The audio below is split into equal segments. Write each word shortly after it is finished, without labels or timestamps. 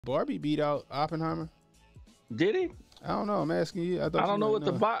Barbie beat out Oppenheimer. Did he? I don't know. I'm asking you. I thought I don't you know might what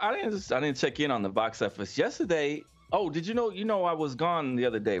the box. I didn't check in on the box office yesterday. Oh, did you know? You know, I was gone the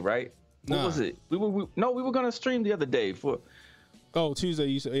other day, right? What was it? We were gonna stream the other day for. Oh, Tuesday.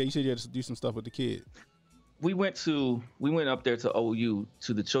 You said you had to do some stuff with the kid. We went up there to OU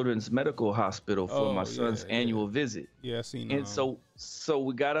to the Children's Medical Hospital for my son's annual visit. Yeah, I seen that. And so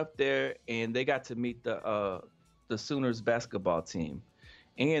we got up there and they got to meet the Sooners basketball team.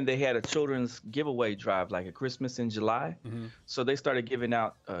 And they had a children's giveaway drive, like a Christmas in July. Mm-hmm. So they started giving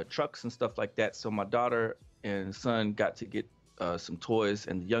out trucks and stuff like that. So my daughter and son got to get some toys,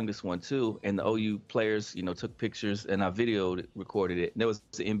 and the youngest one too. And the OU players, you know, took pictures, and I recorded it. And there was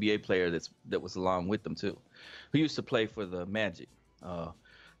an NBA player that was along with them too, who used to play for the Magic. I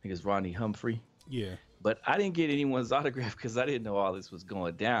think it's Ronnie Humphrey. Yeah. But I didn't get anyone's autograph because I didn't know all this was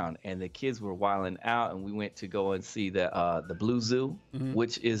going down. And the kids were wilding out, and we went to go and see the Blue Zoo, mm-hmm.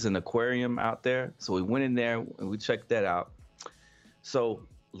 which is an aquarium out there. So we went in there and we checked that out. So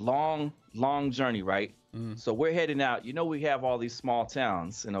long journey, right? Mm-hmm. So we're heading out. You know, we have all these small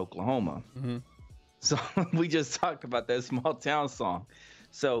towns in Oklahoma. Mm-hmm. So we just talked about that small town song.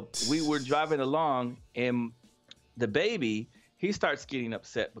 So we were driving along, and the baby, he starts getting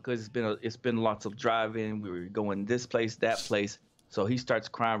upset because it's been lots of driving. We were going this place, that place. So he starts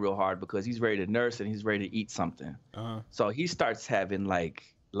crying real hard because he's ready to nurse and he's ready to eat something. Uh-huh. So he starts having like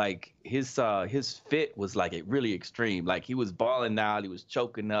his fit was like really extreme. Like he was bawling out, he was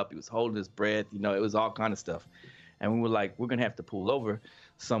choking up, he was holding his breath. You know, it was all kind of stuff. And we were like, we're gonna have to pull over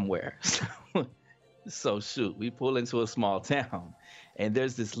somewhere. So shoot, we pull into a small town, and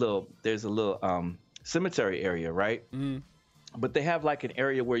there's a little cemetery area, right? Mm-hmm. But they have like an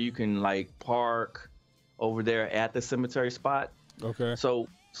area where you can like park over there at the cemetery spot. Okay.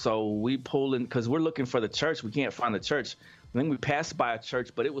 So we pull in because we're looking for the church. We can't find the church. Then we passed by a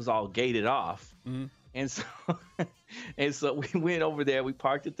church, but it was all gated off. Mm-hmm. And so we went over there. We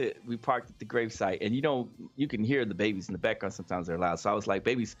parked at the gravesite, and you know you can hear the babies in the background. Sometimes they're loud. So I was like,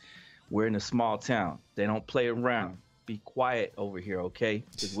 babies, we're in a small town. They don't play around. Be quiet over here, okay?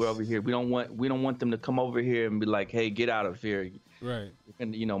 Because we're over here. We don't want them to come over here and be like, hey, get out of here. Right.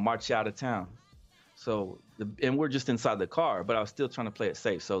 And march you out of town. So and we're just inside the car, but I was still trying to play it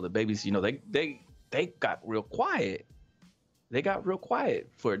safe. So the babies, they got real quiet. They got real quiet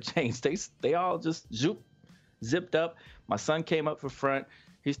for a change. They all just zipped up. My son came up for front.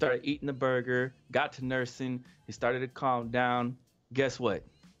 He started eating the burger, got to nursing. He started to calm down. Guess what?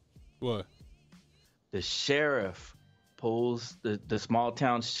 What? The sheriff pulls the small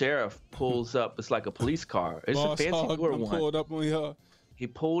town sheriff pulls up. It's like a police car. It's Boss a fancy hog, one. Pulled up on y'all. He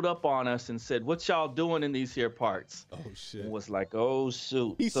pulled up on us and said, "What y'all doing in these here parts?" Oh shit! And was like, "Oh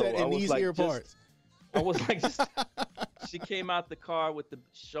shoot!" He said, "In these here parts." I was like, she came out the car with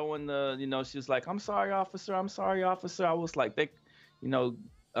showing she was like, "I'm sorry, officer. I'm sorry, officer." I was like, you'll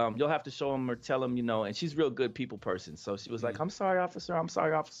have to show him or tell him, and she's a real good people person. So she was like, "I'm sorry, officer. I'm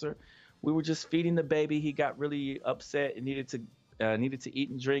sorry, officer. We were just feeding the baby. He got really upset and needed to eat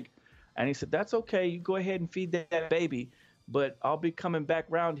and drink." And he said, "That's okay. You go ahead and feed that baby, but I'll be coming back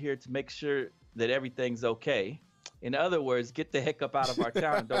around here to make sure that everything's okay. In other words, get the heck up out of our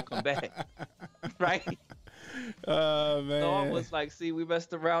town and don't come back." Right? Oh, man. So I was like, see, we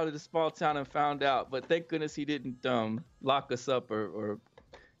messed around in a small town and found out. But thank goodness he didn't lock us up or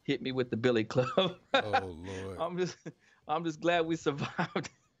hit me with the billy club. Oh, Lord. I'm just glad we survived.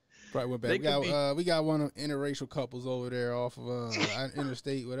 Probably went back. We got one of interracial couples over there off of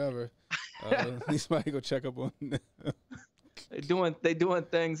interstate, whatever. At least somebody go check up on them. They doing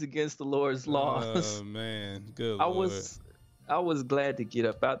things against the Lord's laws. Oh man, good Lord. I I was glad to get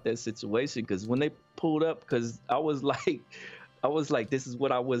up out that situation because when they pulled up, because I was like, this is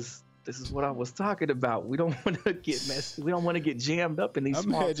what I was talking about. We don't want to get messed. We don't want to get jammed up in these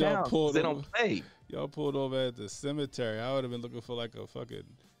small towns. They don't play. Y'all pulled over at the cemetery. I would have been looking for like a fucking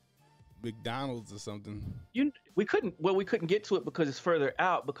McDonald's or something. We couldn't get to it because it's further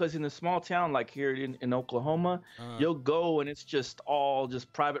out, because in a small town like here in Oklahoma, you'll go and it's just all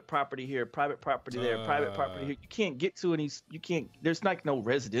just private property here, private property there, private property here. You can't get to there's like no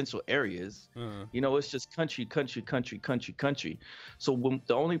residential areas. It's just country. So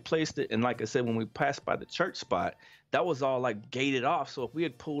the only place and like I said, when we passed by the church spot, that was all like gated off. So if we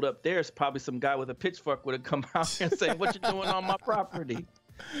had pulled up there, it's probably some guy with a pitchfork would have come out and saying, "What you doing on my property?"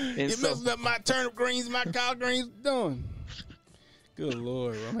 You messing up my turnip greens, my collard greens. Doing. Good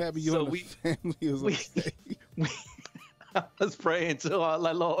Lord, I'm happy you and the family was okay. I was praying to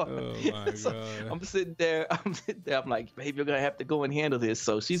Allah, Lord. Oh my God. I'm sitting there. I'm like, babe, you're gonna have to go and handle this.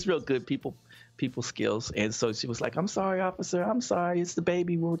 So she's real good people people skills. And so she was like, I'm sorry, officer. I'm sorry. It's the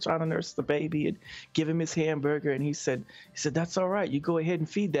baby. We were trying to nurse the baby and give him his hamburger. And he said, that's all right. You go ahead and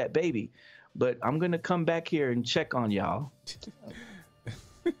feed that baby. But I'm going to come back here and check on y'all.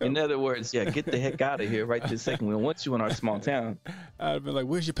 In other words, yeah, get the heck out of here right this second. We don't want you in our small town. I'd have been like,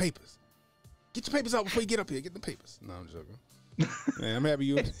 where's your papers? Get your papers out before you get up here. Get the papers. No, I'm joking. Man, I'm happy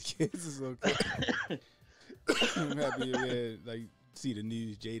you and the kids is okay. I'm happy you had, like, see the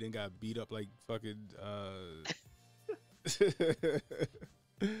news. Jaden got beat up like fucking.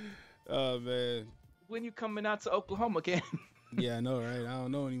 Oh, man. When you coming out to Oklahoma again? Yeah, I know, right? I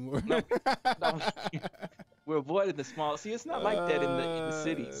don't know anymore. No. We're avoiding the small. See, it's not like that in the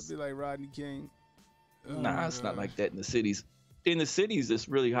cities. It'd be like Rodney King. Nah, it's not like that in the cities. In the cities, it's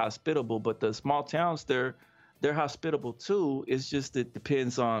really hospitable, but the small towns, they're hospitable too. It's just it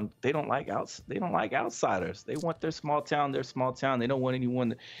depends on they don't like outsiders. They want their small town. They don't want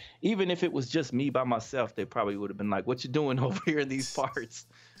anyone. Even if it was just me by myself, they probably would have been like, "What you doing over here in these parts?"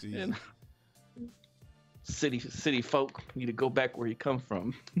 And city folk need to go back where you come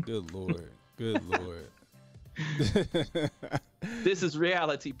from. Good Lord. Good Lord. This is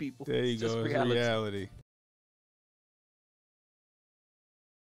reality, people. There you go. Reality.